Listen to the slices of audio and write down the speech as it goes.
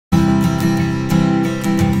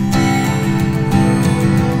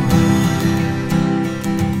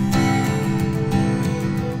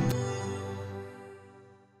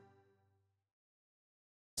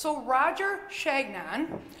So Roger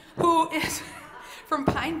Chagnon, who is from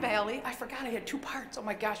Pine Valley, I forgot I had two parts. Oh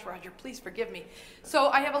my gosh, Roger, please forgive me. So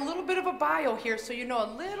I have a little bit of a bio here so you know a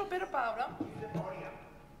little bit about him. Use the podium.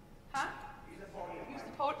 Huh? Use the podium. Use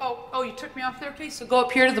the podium. Oh, you took me off there? Okay, so go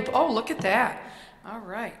up here to the, oh, look at that. All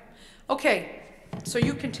right. Okay, so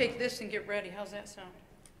you can take this and get ready. How's that sound?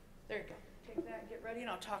 There you go. Take that and get ready, and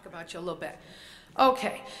I'll talk about you a little bit.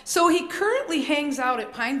 Okay, so he currently hangs out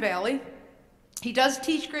at Pine Valley. He does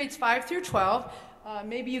teach grades 5 through 12.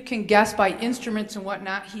 Maybe you can guess by instruments and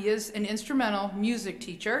whatnot. He is an instrumental music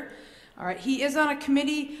teacher. All right, he is on a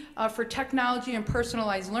committee for technology and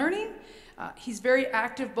personalized learning. He's very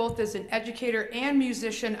active both as an educator and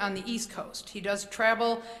musician on the East Coast. He does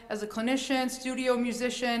travel as a clinician, studio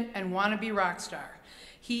musician, and wannabe rock star.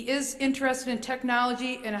 He is interested in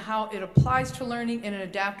technology and how it applies to learning in an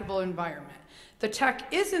adaptable environment. The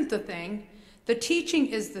tech isn't the thing, the teaching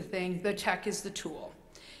is the thing, the tech is the tool.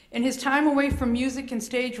 In his time away from music and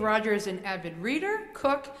stage, Roger is an avid reader,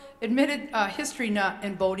 cook, admitted history nut,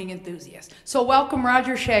 and boating enthusiast. So welcome,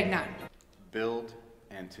 Roger Chagnon. Build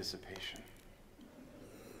anticipation.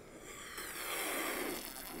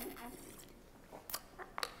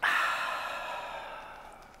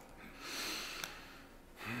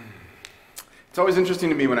 It's always interesting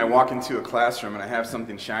to me when I walk into a classroom and I have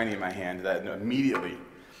something shiny in my hand that immediately,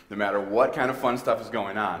 no matter what kind of fun stuff is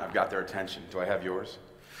going on, I've got their attention. Do I have yours?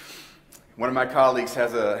 One of my colleagues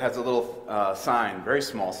has a little sign, very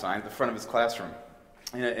small sign, at the front of his classroom,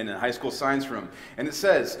 in a high school science room, and it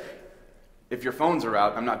says, if your phones are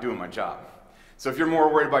out, I'm not doing my job. So if you're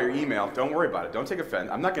more worried about your email, don't worry about it. Don't take offense.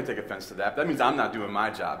 I'm not going to take offense to that. That means I'm not doing my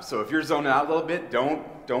job. So if you're zoning out a little bit, don't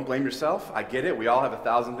blame yourself. I get it. We all have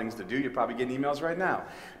 1,000 things to do. You're probably getting emails right now.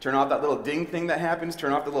 Turn off that little ding thing that happens.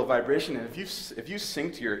 Turn off the little vibration. And if you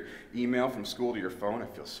synced your email from school to your phone, I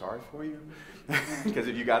feel sorry for you. Because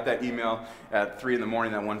if you got that email at 3 in the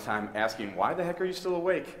morning that one time asking, why the heck are you still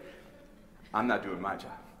awake? I'm not doing my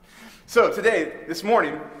job. So this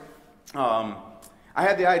morning, I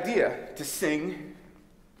had the idea to sing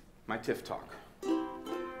my TIF talk.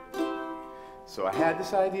 So I had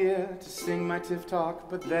this idea to sing my TIF talk,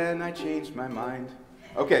 but then I changed my mind.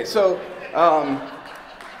 Okay, so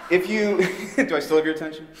if you, do I still have your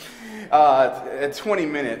attention? A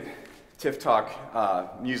 20-minute TIF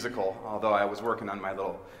talk musical, although I was working on my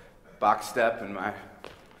little box step and my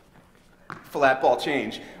flat ball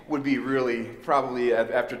change, would be really, probably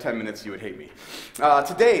after 10 minutes you would hate me.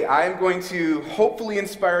 Today I'm going to hopefully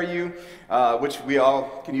inspire you, which we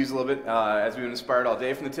all can use a little bit as we've been inspired all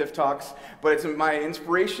day from the TIF Talks, but it's my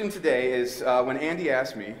inspiration today is when Andy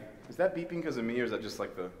asked me, is that beeping because of me or is that just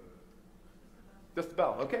like just the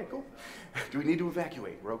bell? Okay, cool. Do we need to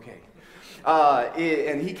evacuate? We're okay.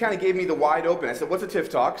 And he kind of gave me the wide open. I said, what's a TIF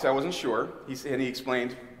Talk? Because I wasn't sure. And he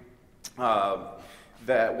explained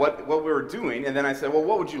that what we were doing, and then I said, well,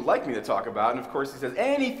 what would you like me to talk about? And of course he says,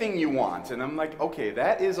 anything you want. And I'm like, okay,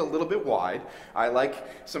 that is a little bit wide. I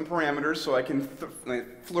like some parameters so I can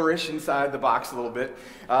flourish inside the box a little bit.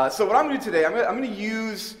 So what I'm going to do today, I'm going to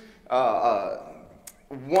use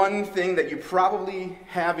one thing that you probably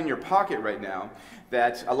have in your pocket right now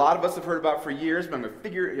that a lot of us have heard about for years, but I'm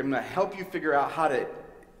going to help you figure out how to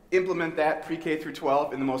implement that pre-K through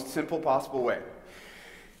 12 in the most simple possible way.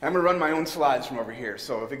 I'm going to run my own slides from over here,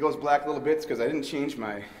 so if it goes black a little bit, it's because I didn't change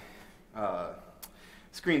my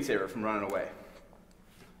screensaver from running away.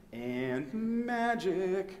 And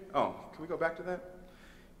magic. Oh, can we go back to that?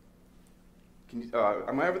 Can you,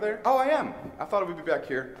 am I over there? Oh, I am. I thought we'd be back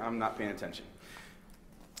here. I'm not paying attention.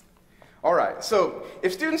 All right, so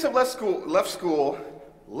if students have left school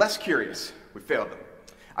less curious, we failed them.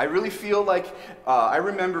 I really feel like I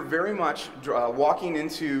remember very much walking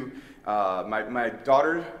into my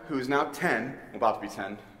daughter, who is now 10, about to be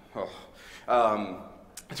 10,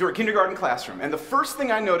 to her kindergarten classroom. And the first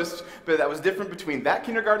thing I noticed that was different between that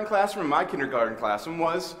kindergarten classroom and my kindergarten classroom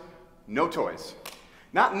was no toys.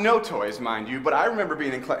 Not no toys, mind you, but I remember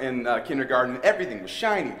being in kindergarten, everything was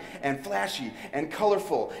shiny and flashy and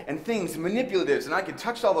colorful and things, manipulatives, and I could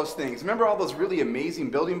touch all those things. Remember all those really amazing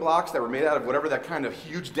building blocks that were made out of whatever that kind of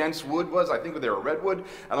huge, dense wood was? I think they were redwood.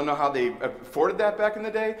 I don't know how they afforded that back in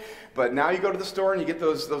the day, but now you go to the store and you get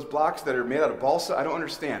those blocks that are made out of balsa. I don't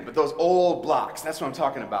understand, but those old blocks, that's what I'm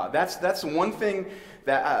talking about. That's one thing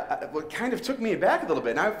that what kind of took me aback a little bit.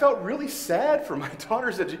 And I felt really sad for my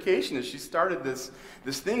daughter's education as she started this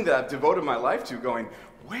thing that I've devoted my life to, going,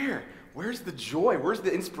 where's the joy? Where's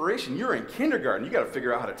the inspiration? You're in kindergarten. You got to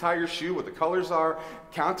figure out how to tie your shoe, what the colors are,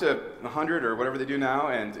 count to 100 or whatever they do now,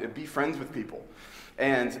 and be friends with people.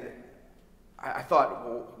 And I thought,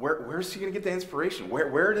 well, where's he going to get the inspiration?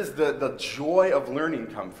 Where does the joy of learning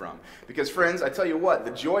come from? Because friends, I tell you what,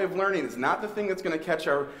 the joy of learning is not the thing that's going to catch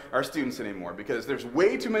our students anymore, because there's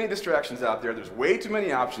way too many distractions out there, there's way too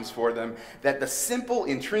many options for them, that the simple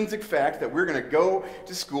intrinsic fact that we're going to go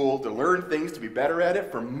to school to learn things, to be better at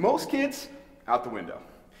it, for most kids, out the window.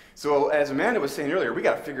 So as Amanda was saying earlier, we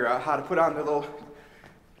got to figure out how to put on the little,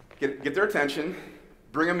 get their attention,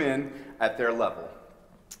 bring them in at their level.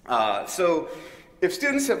 So if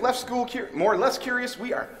students have left school more or less curious,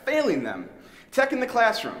 we are failing them. Tech in the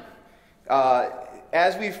classroom.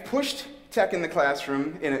 As we've pushed tech in the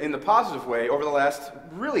classroom in the positive way over the last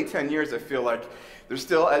really 10 years, I feel like there's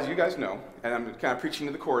still, as you guys know, and I'm kind of preaching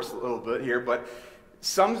to the chorus a little bit here, but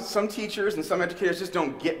some teachers and some educators just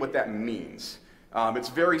don't get what that means. It's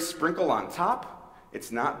very sprinkle on top.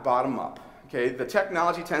 It's not bottom up. Okay, the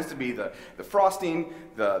technology tends to be the frosting,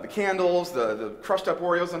 the candles, the crushed up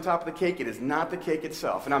Oreos on top of the cake. It is not the cake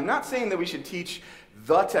itself. And I'm not saying that we should teach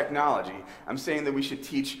the technology. I'm saying that we should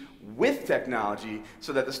teach with technology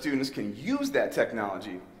so that the students can use that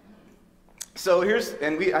technology. So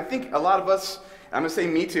I think a lot of us, I'm going to say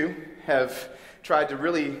me too, have tried to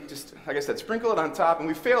really just, like I said, sprinkle it on top, and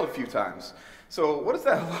we failed a few times. So what does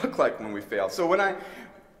that look like when we fail? So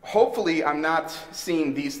hopefully I'm not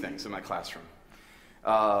seeing these things in my classroom,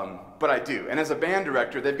 but I do. And as a band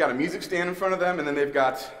director, they've got a music stand in front of them, and then they've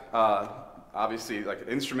got obviously like an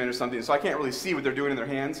instrument or something, so I can't really see what they're doing in their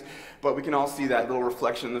hands, but we can all see that little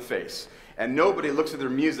reflection in the face. And nobody looks at their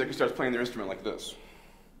music and starts playing their instrument like this.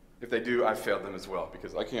 If they do, I failed them as well,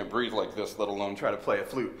 because I can't breathe like this, let alone try to play a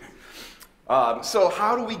flute. So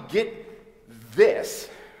how do we get this,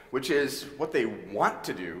 which is what they want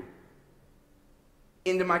to do,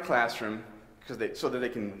 into my classroom so that they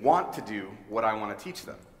can want to do what I want to teach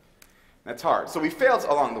them? That's hard. So we failed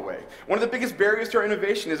along the way. One of the biggest barriers to our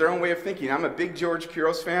innovation is our own way of thinking. I'm a big George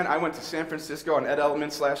Couros fan. I went to San Francisco on Ed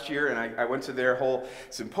Elements last year, and I went to their whole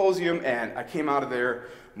symposium, and I came out of there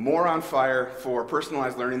more on fire for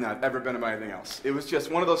personalized learning than I've ever been about anything else. It was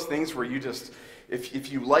just one of those things where you just,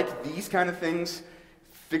 if you like these kind of things,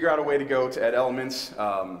 figure out a way to go to Ed Elements.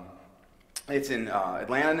 It's in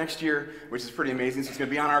Atlanta next year, which is pretty amazing. So it's going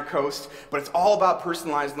to be on our coast. But it's all about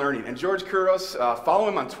personalized learning. And George Couros, follow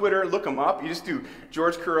him on Twitter. Look him up. You just do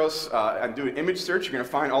George Couros and do an image search. You're going to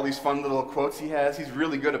find all these fun little quotes he has. He's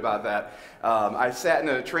really good about that. I sat in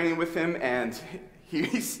a training with him, and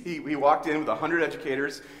he walked in with 100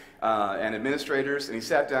 educators and administrators. And he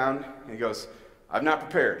sat down, and he goes, "I'm not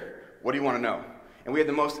prepared. What do you want to know?" And we had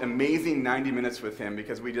the most amazing 90 minutes with him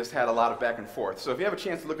because we just had a lot of back and forth. So if you have a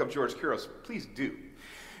chance to look up George Couros, please do.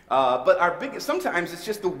 But sometimes it's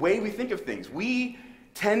just the way we think of things. We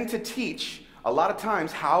tend to teach a lot of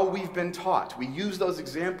times how we've been taught. We use those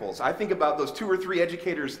examples. I think about those 2 or 3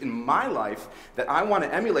 educators in my life that I want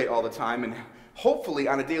to emulate all the time, and hopefully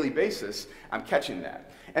on a daily basis, I'm catching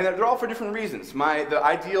that. And they're all for different reasons. The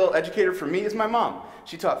ideal educator for me is my mom.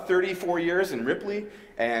 She taught 34 years in Ripley,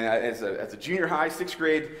 and as a junior high, 6th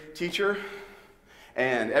grade teacher,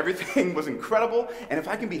 and everything was incredible. And if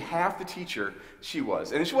I can be half the teacher she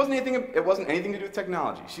was, and it wasn't anything to do with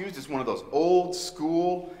technology. She was just one of those old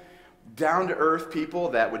school, down-to-earth people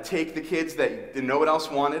that would take the kids that didn't know what else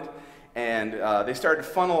wanted, and they started to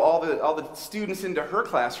funnel all the students into her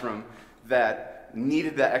classroom that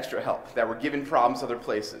needed that extra help, that were given problems other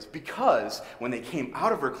places, because when they came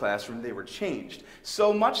out of her classroom, they were changed.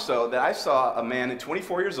 So much so that I saw a man at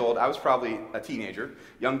 24 years old. I was probably a teenager,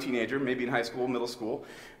 young teenager, maybe in high school, middle school.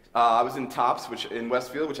 I was in Tops, in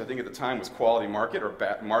Westfield, which I think at the time was Quality Market or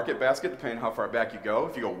Market Basket, depending on how far back you go.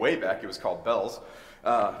 If you go way back, it was called Bell's.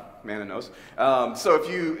 Man knows.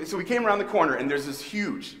 So we came around the corner, and there's this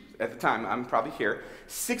huge, at the time, I'm probably here,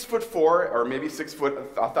 6'4", or maybe 6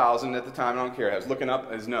 foot 1,000 at the time, I don't care. I was looking up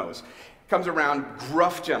at his nose. Comes around,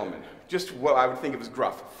 gruff gentleman, just what I would think of as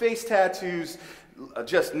gruff. Face tattoos,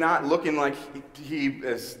 just not looking like he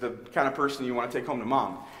is the kind of person you want to take home to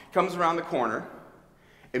mom. Comes around the corner,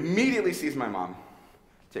 immediately sees my mom,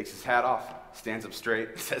 takes his hat off, stands up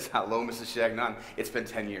straight, says, "Hello, Mrs. Chagnon. It's been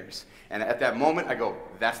 10 years. And at that moment, I go,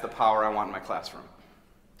 that's the power I want in my classroom.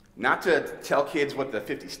 Not to tell kids what the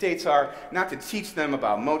 50 states are, not to teach them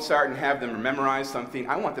about Mozart and have them memorize something.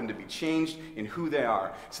 I want them to be changed in who they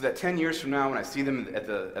are, so that 10 years from now, when I see them at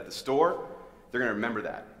the store, they're going to remember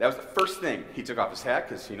that. That was the first thing. He took off his hat,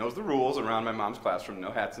 because he knows the rules around my mom's classroom,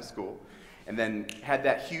 no hats in school, and then had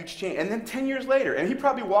that huge change. And then 10 years later, and he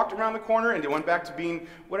probably walked around the corner and went back to being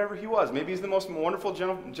whatever he was. Maybe he's the most wonderful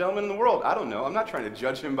gentleman in the world. I don't know. I'm not trying to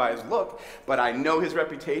judge him by his look, but I know his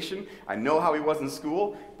reputation. I know how he was in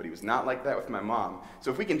school, but he was not like that with my mom. So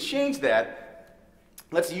if we can change that,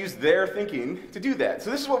 let's use their thinking to do that. So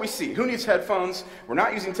this is what we see. Who needs headphones? We're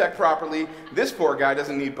not using tech properly. This poor guy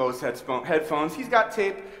doesn't need Bose headphones. He's got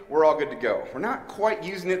tape. We're all good to go. We're not quite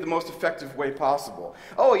using it the most effective way possible.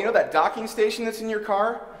 Oh, you know that docking station that's in your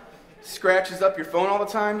car? Scratches up your phone all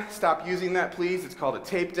the time? Stop using that, please. It's called a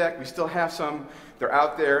tape deck. We still have some. They're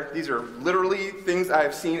out there. These are literally things I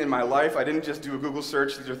have seen in my life. I didn't just do a Google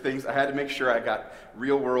search. These are things I had to make sure I got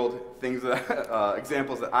real-world things,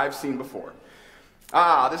 examples that I've seen before.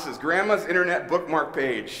 This is Grandma's Internet bookmark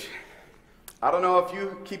page. I don't know if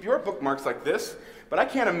you keep your bookmarks like this, but I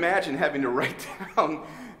can't imagine having to write down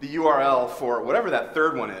the URL for whatever that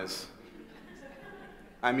third one is.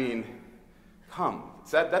 I mean,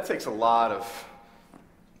 that takes a lot of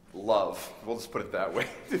love. We'll just put it that way.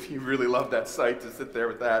 If you really love that site, to sit there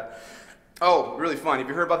with that. Oh, really fun. Have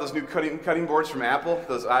you heard about those new cutting boards from Apple?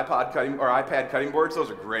 Those iPad cutting boards? Those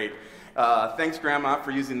are great. Thanks, Grandma,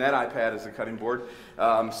 for using that iPad as a cutting board.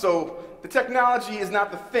 So the technology is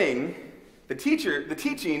not the thing. The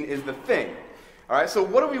teaching is the thing. All right, so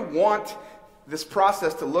what do we want this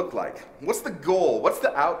process to look like? What's the goal? What's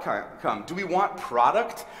the outcome? Do we want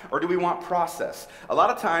product or do we want process? A lot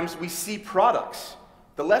of times we see products,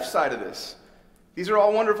 the left side of this. These are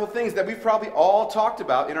all wonderful things that we've probably all talked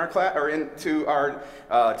about in our class, or to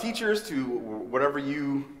our teachers, to whatever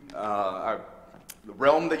you, the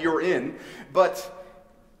realm that you're in. But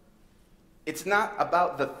it's not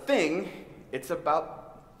about the thing, it's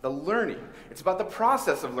about the learning. It's about the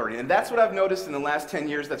process of learning. And that's what I've noticed in the last 10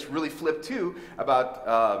 years that's really flipped too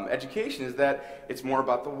about education, is that it's more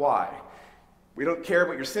about the why. We don't care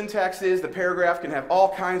what your syntax is. The paragraph can have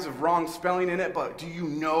all kinds of wrong spelling in it, but do you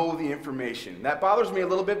know the information? That bothers me a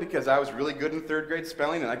little bit because I was really good in third grade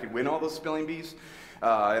spelling and I could win all those spelling bees.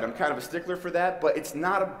 And I'm kind of a stickler for that, but it's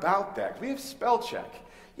not about that. We have spell check.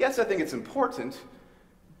 Yes, I think it's important,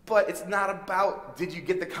 but it's not about did you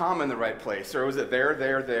get the comma in the right place, or was it there,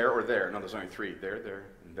 or there? No, there's only three. There,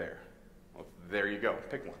 and there. Well, there you go.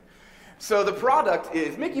 Pick one. So the product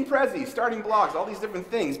is making prezzies, starting blogs, all these different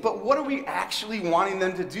things. But what are we actually wanting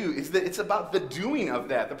them to do? Is that it's about the doing of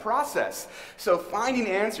that, the process. So finding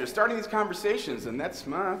answers, starting these conversations, and that's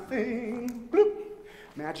my thing. Bloop.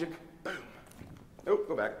 Magic. Boom. Oh,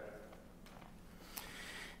 go back.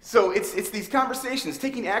 So it's these conversations,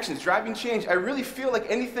 taking actions, driving change. I really feel like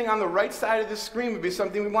anything on the right side of this screen would be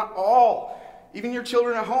something we want all. Even your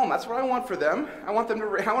children at home, that's what I want for them. I want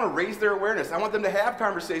to raise their awareness. I want them to have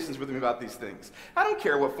conversations with me about these things. I don't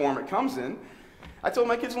care what form it comes in. I told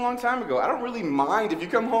my kids a long time ago, I don't really mind if you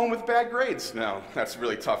come home with bad grades. No, that's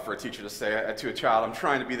really tough for a teacher to say to a child. I'm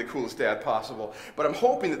trying to be the coolest dad possible. But I'm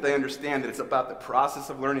hoping that they understand that it's about the process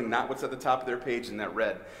of learning, not what's at the top of their page in that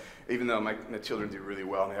red. Even though my children do really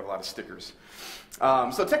well and they have a lot of stickers.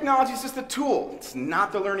 So technology is just a tool. It's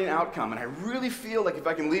not the learning outcome. And I really feel like if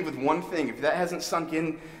I can leave with one thing, if that hasn't sunk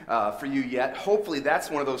in for you yet, hopefully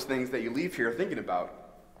that's one of those things that you leave here thinking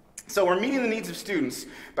about. So we're meeting the needs of students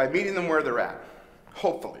by meeting them where they're at,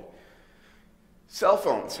 hopefully. Cell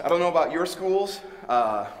phones. I don't know about your schools.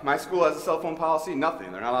 My school has a cell phone policy.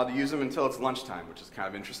 Nothing. They're not allowed to use them until it's lunchtime, which is kind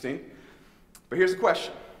of interesting. But here's the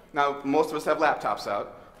question. Now, most of us have laptops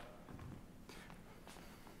out.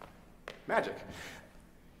 Magic.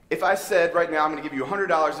 If I said right now I'm going to give you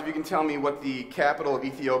 $100 if you can tell me what the capital of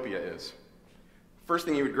Ethiopia is, first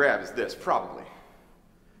thing you would grab is this, probably.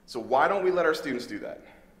 So why don't we let our students do that?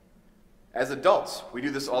 As adults, we do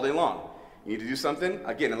this all day long. You need to do something,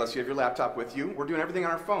 again, unless you have your laptop with you, we're doing everything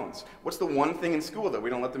on our phones. What's the one thing in school that we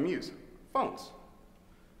don't let them use? Phones.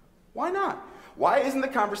 Why not? Why isn't the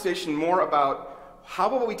conversation more about how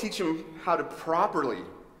about we teach them how to properly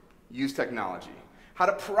use technology? How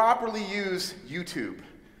to properly use YouTube,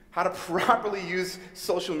 how to properly use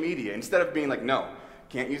social media, instead of being like, no,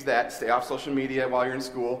 can't use that, stay off social media while you're in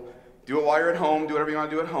school, do it while you're at home, do whatever you want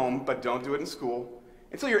to do at home, but don't do it in school,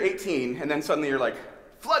 until you're 18, and then suddenly you're like,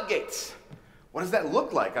 floodgates. What does that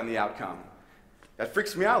look like on the outcome? That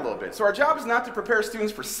freaks me out a little bit. So our job is not to prepare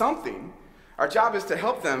students for something, our job is to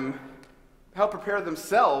help prepare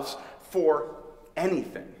themselves for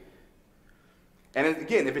anything. And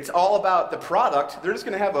again, if it's all about the product, they're just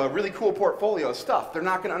going to have a really cool portfolio of stuff. They're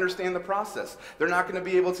not going to understand the process. They're not going to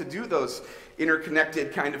be able to do those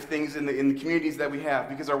interconnected kind of things in the communities that we have,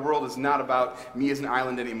 because our world is not about me as an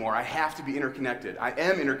island anymore. I have to be interconnected. I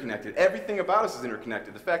am interconnected. Everything about us is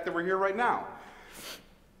interconnected. The fact that we're here right now.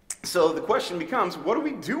 So the question becomes, what do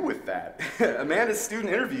we do with that? Amanda's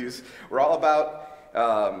student interviews were all about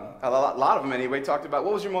a lot of them anyway, talked about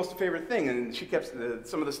what was your most favorite thing, and she kept,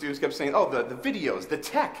 some of the students kept saying, oh, the videos, the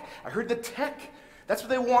tech. I heard the tech. That's what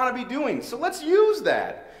they want to be doing. So let's use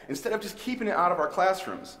that instead of just keeping it out of our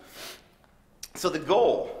classrooms. So the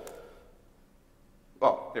goal,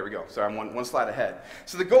 oh, there we go. Sorry, I'm one slide ahead.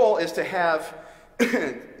 So the goal is to have,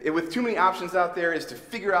 with too many options out there, is to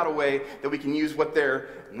figure out a way that we can use what they're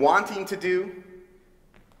wanting to do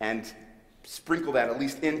and sprinkle that at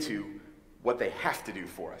least into what they have to do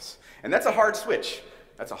for us. And that's a hard switch.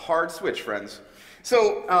 That's a hard switch, friends.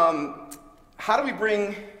 So how do we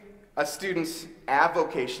bring a student's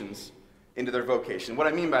avocations into their vocation? What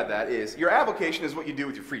I mean by that is your avocation is what you do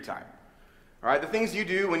with your free time. All right, the things you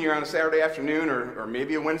do when you're on a Saturday afternoon or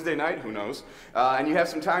maybe a Wednesday night, who knows, and you have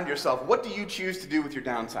some time to yourself, what do you choose to do with your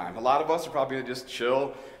downtime? A lot of us are probably going to just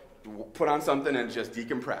chill, put on something, and just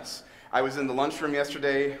decompress. I was in the lunchroom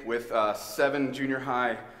yesterday with the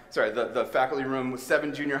faculty room with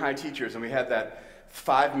 7 junior high teachers, and we had that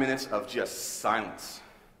 5 minutes of just silence.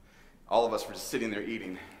 All of us were just sitting there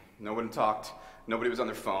eating. No one talked. Nobody was on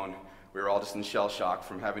their phone. We were all just in shell shock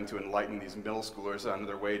from having to enlighten these middle schoolers on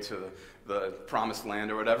their way to the promised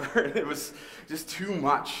land or whatever. It was just too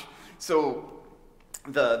much. So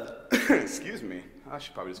excuse me, I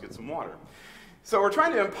should probably just get some water. So we're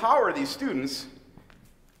trying to empower these students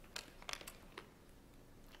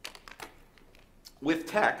with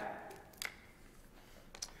tech.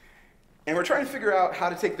 And we're trying to figure out how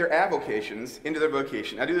to take their avocations into their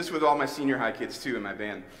vocation. I do this with all my senior high kids too in my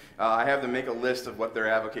band. I have them make a list of what their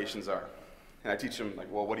avocations are. And I teach them,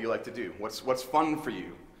 like, well, what do you like to do? What's fun for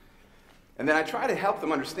you? And then I try to help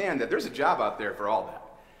them understand that there's a job out there for all that.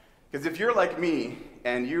 Because if you're like me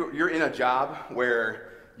and you're in a job where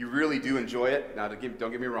you really do enjoy it, now don't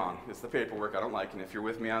get me wrong, it's the paperwork I don't like, and if you're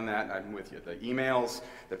with me on that, I'm with you. The emails,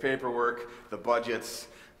 the paperwork, the budgets,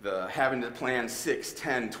 the having to plan 6,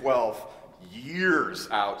 10, 12 years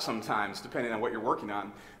out sometimes, depending on what you're working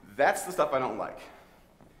on, that's the stuff I don't like.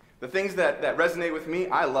 The things that resonate with me,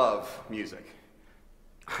 I love music.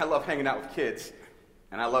 I love hanging out with kids,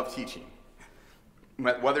 and I love teaching.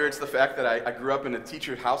 Whether it's the fact that I grew up in a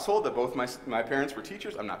teacher household, that both my parents were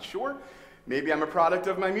teachers, I'm not sure. Maybe I'm a product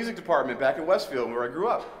of my music department back in Westfield where I grew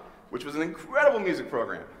up, which was an incredible music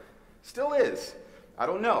program. Still is. I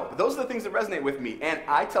don't know. But those are the things that resonate with me. And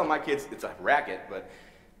I tell my kids it's a racket, but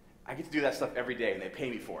I get to do that stuff every day and they pay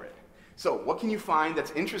me for it. So what can you find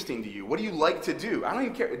that's interesting to you? What do you like to do? I don't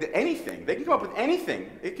even care. Anything. They can come up with anything.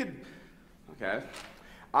 It could, okay.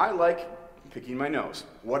 I like picking my nose.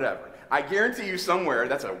 Whatever. I guarantee you somewhere,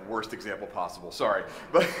 that's a worst example possible, sorry.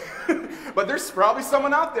 But, but there's probably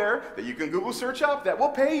someone out there that you can Google search up that will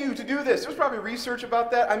pay you to do this. There's probably research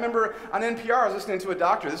about that. I remember on NPR, I was listening to a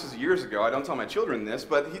doctor, this was years ago, I don't tell my children this,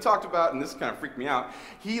 but he talked about, and this kind of freaked me out,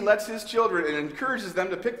 he lets his children and encourages them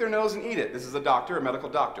to pick their nose and eat it. This is a doctor, a medical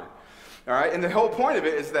doctor. All right, and the whole point of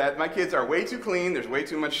it is that my kids are way too clean, there's way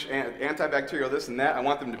too much antibacterial this and that, I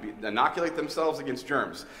want them to inoculate themselves against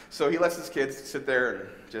germs. So he lets his kids sit there and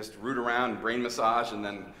just root around and brain massage, and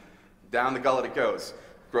then down the gullet it goes.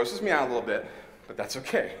 Grosses me out a little bit, but that's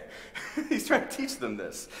okay. He's trying to teach them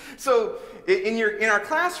this. So in our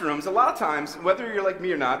classrooms, a lot of times, whether you're like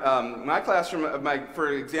me or not, my classroom, for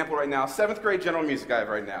example right now, 7th grade general music I have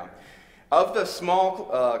right now. Of the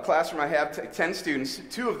small classroom I have, 10 students,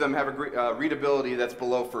 2 of them have a readability that's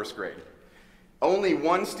below 1st grade. Only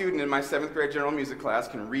 1 student in my 7th grade general music class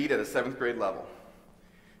can read at a 7th grade level.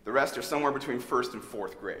 The rest are somewhere between 1st and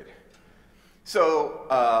 4th grade. So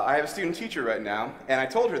I have a student teacher right now, and I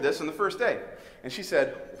told her this on the first day. And she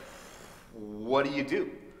said, what do you do?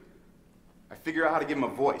 I figure out how to give them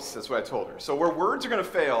a voice. That's what I told her. So where words are going to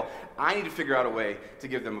fail, I need to figure out a way to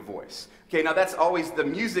give them a voice. Okay, now that's always the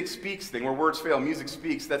music speaks thing. Where words fail, music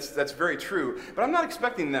speaks. That's very true. But I'm not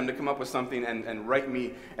expecting them to come up with something and write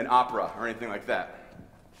me an opera or anything like that.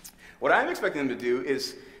 What I'm expecting them to do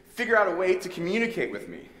is figure out a way to communicate with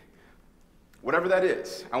me. Whatever that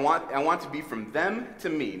is. I want to be from them to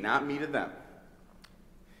me, not me to them.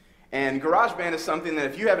 And GarageBand is something that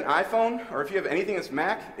if you have an iPhone or if you have anything that's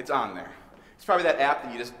Mac, it's on there. It's probably that app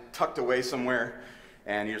that you just tucked away somewhere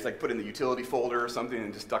and you just like put in the utility folder or something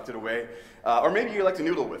and just tucked it away. Or maybe you like to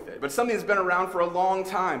noodle with it. But it's something that's been around for a long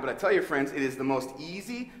time. But I tell you, friends, it is the most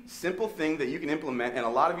easy, simple thing that you can implement, and a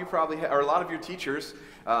lot of you probably, or a lot of your teachers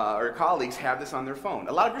or colleagues have this on their phone.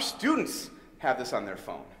 A lot of your students have this on their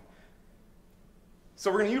phone.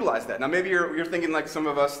 So we're going to utilize that. Now maybe you're thinking like some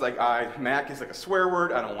of us, like Mac is like a swear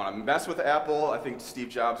word. I don't want to mess with Apple. I think Steve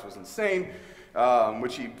Jobs was insane.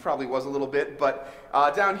 Which he probably was a little bit, but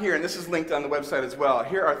down here, and this is linked on the website as well,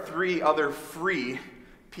 here are 3 other free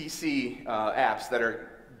PC apps that are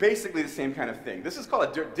basically the same kind of thing. This is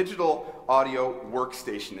called a digital audio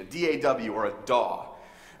workstation, a DAW or a DAW.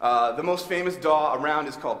 The most famous DAW around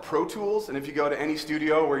is called Pro Tools, and if you go to any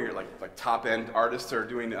studio where you're like top-end artists are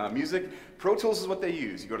doing music, Pro Tools is what they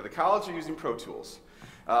use. You go to the college, you're using Pro Tools.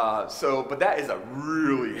 But that is a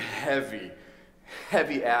really heavy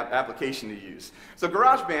application to use. So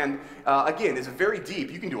GarageBand, again, is very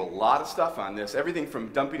deep. You can do a lot of stuff on this. Everything from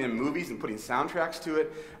dumping in movies and putting soundtracks to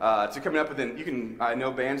it, to coming up with I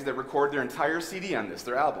know bands that record their entire CD on this,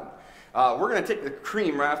 their album. We're going to take the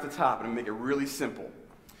cream right off the top and make it really simple.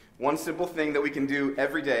 One simple thing that we can do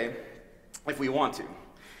every day if we want to.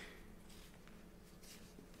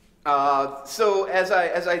 So as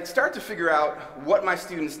I start to figure out what my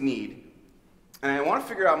students need, and I want to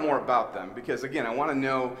figure out more about them, because again, I want to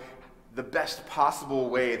know the best possible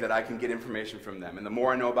way that I can get information from them. And the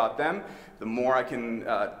more I know about them, the more I can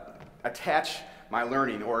attach my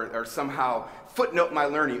learning or somehow footnote my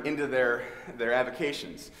learning into their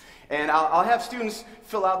avocations. And I'll have students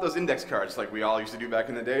fill out those index cards like we all used to do back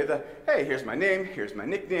in the day. Hey, here's my name, here's my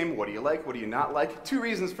nickname, what do you like, what do you not like? 2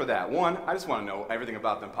 reasons for that. 1, I just want to know everything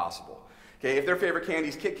about them possible. Okay, if their favorite candy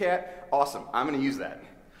is Kit Kat, awesome, I'm going to use that.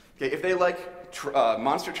 Okay, if they like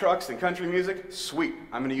monster trucks and country music, sweet,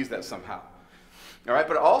 I'm going to use that somehow. All right,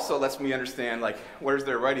 but it also lets me understand, like, where's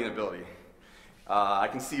their writing ability? I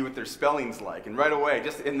can see what their spelling's like, and right away,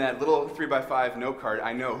 just in that little 3x5 note card,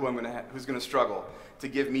 I know who's going to struggle to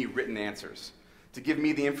give me written answers, to give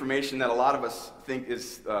me the information that a lot of us think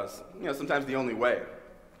is, sometimes the only way.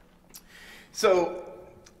 So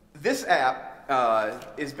this app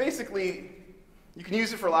is basically, you can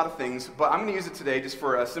use it for a lot of things, but I'm going to use it today just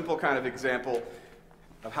for a simple kind of example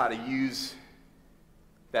of how to use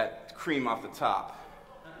that cream off the top.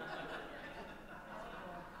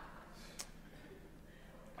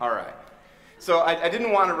 All right. So I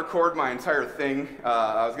didn't want to record my entire thing.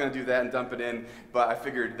 I was going to do that and dump it in, but I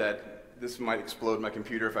figured that this might explode my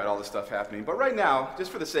computer if I had all this stuff happening. But right now,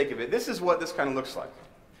 just for the sake of it, this is what this kind of looks like.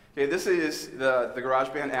 Okay, this is the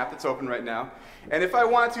GarageBand app that's open right now. And if I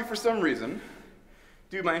wanted to, for some reason,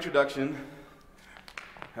 do my introduction.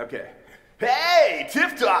 Okay. Hey,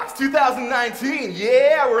 TIF Talks 2019.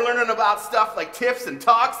 Yeah, we're learning about stuff like TIFs and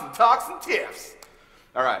talks and talks and TIFs.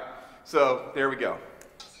 All right, so there we go.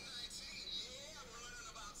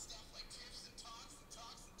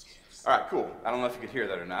 All right, cool. I don't know if you could hear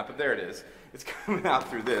that or not, but there it is. It's coming out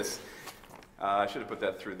through this. I should have put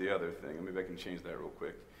that through the other thing. Maybe I can change that real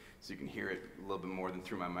quick so you can hear it a little bit more than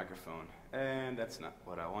through my microphone. And that's not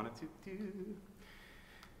what I wanted to do.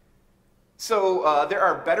 So there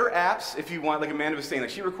are better apps if you want, like Amanda was saying, like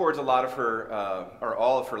she records a lot of her, or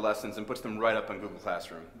all of her lessons and puts them right up on Google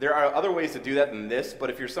Classroom. There are other ways to do that than this, but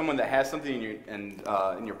if you're someone that has something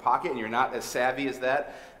in your pocket and you're not as savvy as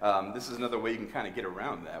that, this is another way you can kind of get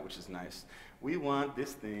around that, which is nice. We want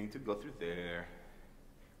this thing to go through there.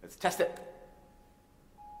 Let's test it.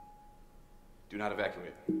 Do not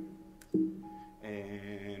evacuate.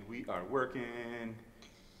 And we are working.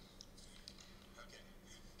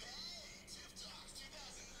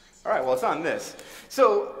 All right, well, it's on this.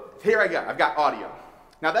 So here I've got audio.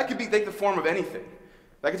 Now that could take the form of anything.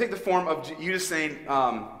 That could take the form of you just saying,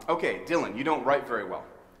 okay, Dylan, you don't write very well.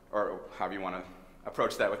 Or however you want to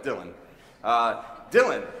approach that with Dylan.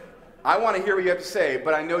 Dylan, I want to hear what you have to say,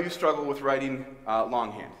 but I know you struggle with writing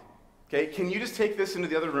longhand. Okay, can you just take this into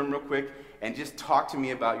the other room real quick and just talk to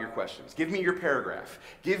me about your questions? Give me your paragraph.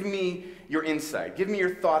 Give me your insight. Give me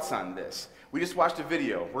your thoughts on this. We just watched a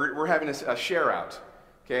video. We're having a share out.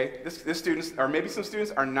 Okay, this students, or maybe some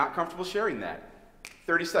students are not comfortable sharing that.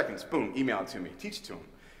 30 seconds, boom, email it to me, teach it to them.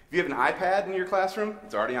 If you have an iPad in your classroom,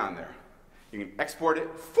 it's already on there. You can export it,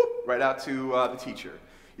 right out to the teacher.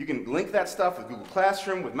 You can link that stuff with Google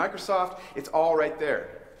Classroom, with Microsoft, it's all right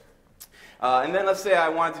there. And then let's say I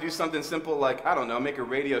wanted to do something simple like, I don't know, make a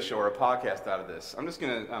radio show or a podcast out of this. I'm just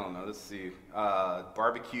gonna, I don't know, let's see,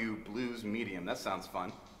 barbecue blues medium, that sounds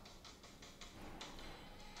fun.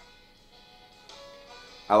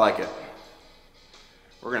 I like it.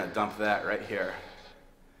 We're going to dump that right here.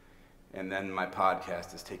 And then my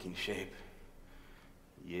podcast is taking shape.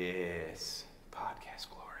 Yes, podcast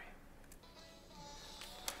glory.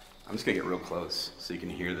 I'm just going to get real close so you can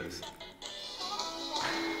hear this.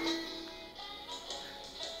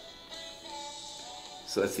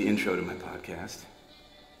 So that's the intro to my podcast.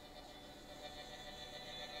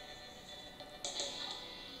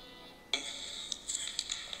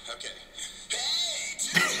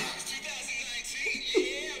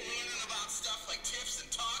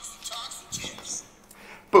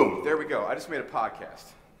 Boom, there we go. I just made a podcast.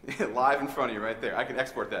 Live in front of you right there. I can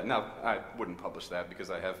export that. Now, I wouldn't publish that because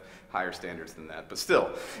I have higher standards than that. But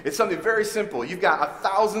still, it's something very simple. You've got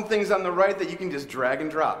 1,000 things on the right that you can just drag and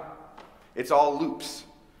drop. It's all loops.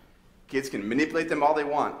 Kids can manipulate them all they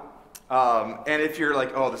want. And if you're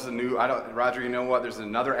like, oh, this is a new, Roger, you know what? There's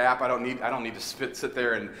another app. I don't need to sit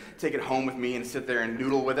there and take it home with me and sit there and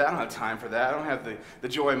noodle with it. I don't have time for that. I don't have the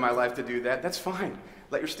joy in my life to do that. That's fine.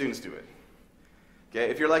 Let your students do it.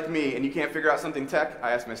 Okay? If you're like me and you can't figure out something tech,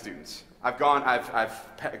 I ask my students. I've gone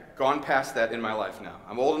past that in my life now.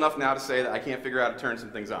 I'm old enough now to say that I can't figure out how to turn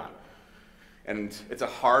some things on. And it's a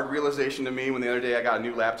hard realization to me when the other day I got a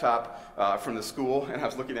new laptop from the school and I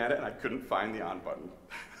was looking at it and I couldn't find the on button.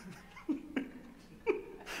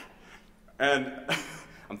 And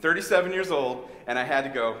I'm 37 years old, and I had to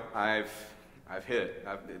go, I've hit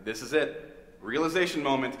it. This is it. Realization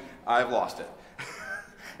moment, I've lost it.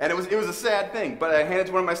 And it was a sad thing, but I handed it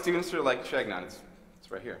to one of my students who were like, Chagnon, it's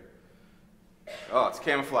right here. Oh, it's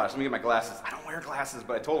camouflage. Let me get my glasses. I don't wear glasses,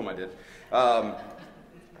 but I told them I did.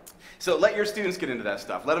 So let your students get into that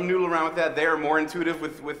stuff. Let them noodle around with that. They are more intuitive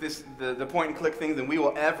with the point and click thing than we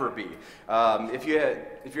will ever be. If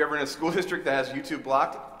you're ever in a school district that has YouTube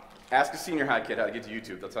blocked, ask a senior high kid how to get to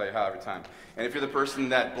YouTube. They'll tell you how every time. And if you're the person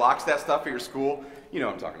that blocks that stuff at your school, you know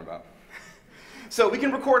what I'm talking about. So we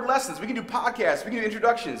can record lessons, we can do podcasts, we can do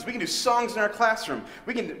introductions, we can do songs in our classroom.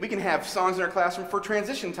 We can have songs in our classroom for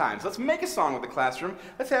transition times. Let's make a song with the classroom.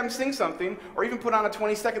 Let's have them sing something, or even put on a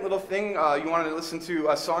 20-second little thing. You want to listen to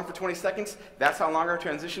a song for 20 seconds? That's how long our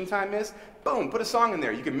transition time is. Boom, put a song in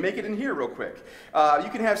there. You can make it in here real quick. You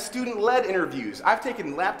can have student-led interviews. I've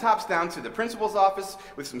taken laptops down to the principal's office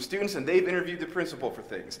with some students, and they've interviewed the principal for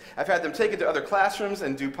things. I've had them take it to other classrooms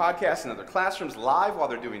and do podcasts in other classrooms live while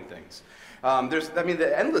they're doing things.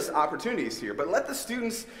 The endless opportunities here, but let the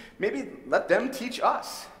students, maybe let them teach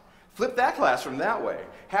us. Flip that classroom that way.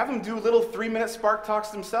 Have them do little 3-minute Spark Talks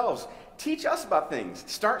themselves. Teach us about things.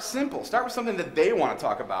 Start simple. Start with something that they want to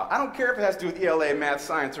talk about. I don't care if it has to do with ELA, math,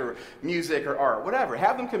 science, or music, or art, whatever.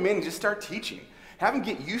 Have them come in and just start teaching. Have them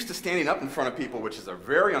get used to standing up in front of people, which is a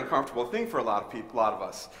very uncomfortable thing for a lot of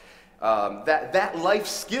us. That life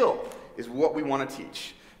skill is what we want to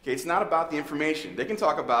teach. Okay, it's not about the information. They can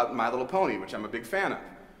talk about My Little Pony, which I'm a big fan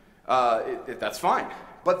of. That's fine.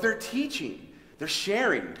 But they're teaching. They're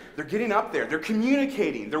sharing. They're getting up there. They're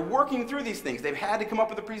communicating. They're working through these things. They've had to come up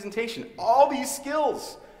with a presentation. All these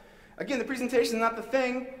skills. Again, the presentation is not the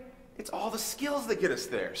thing. It's all the skills that get us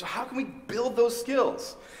there. So how can we build those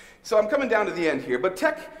skills? So I'm coming down to the end here. But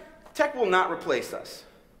tech will not replace us.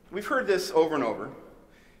 We've heard this over and over.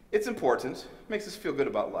 It's important. It makes us feel good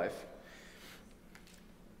about life.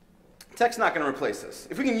 Tech's not going to replace us.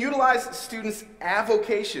 If we can utilize students'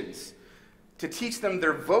 avocations to teach them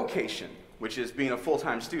their vocation, which is being a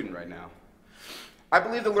full-time student right now, I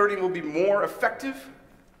believe the learning will be more effective,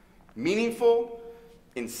 meaningful,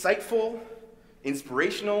 insightful,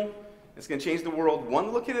 inspirational. It's going to change the world one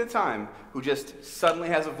little kid at a time who just suddenly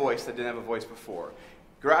has a voice that didn't have a voice before.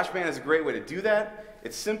 GarageBand is a great way to do that.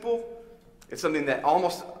 It's simple. It's something that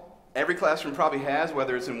almost every classroom probably has,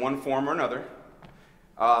 whether it's in one form or another.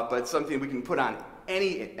 But it's something we can put on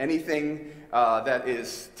anything that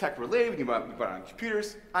is tech-related. We can put it on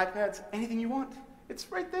computers, iPads, anything you want.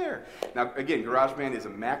 It's right there. Now, again, GarageBand is a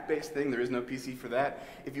Mac-based thing. There is no PC for that.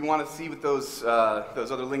 If you want to see what those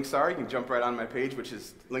other links are, you can jump right on my page, which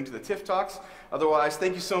is linked to the TIF Talks. Otherwise,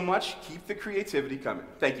 thank you so much. Keep the creativity coming.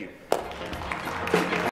 Thank you.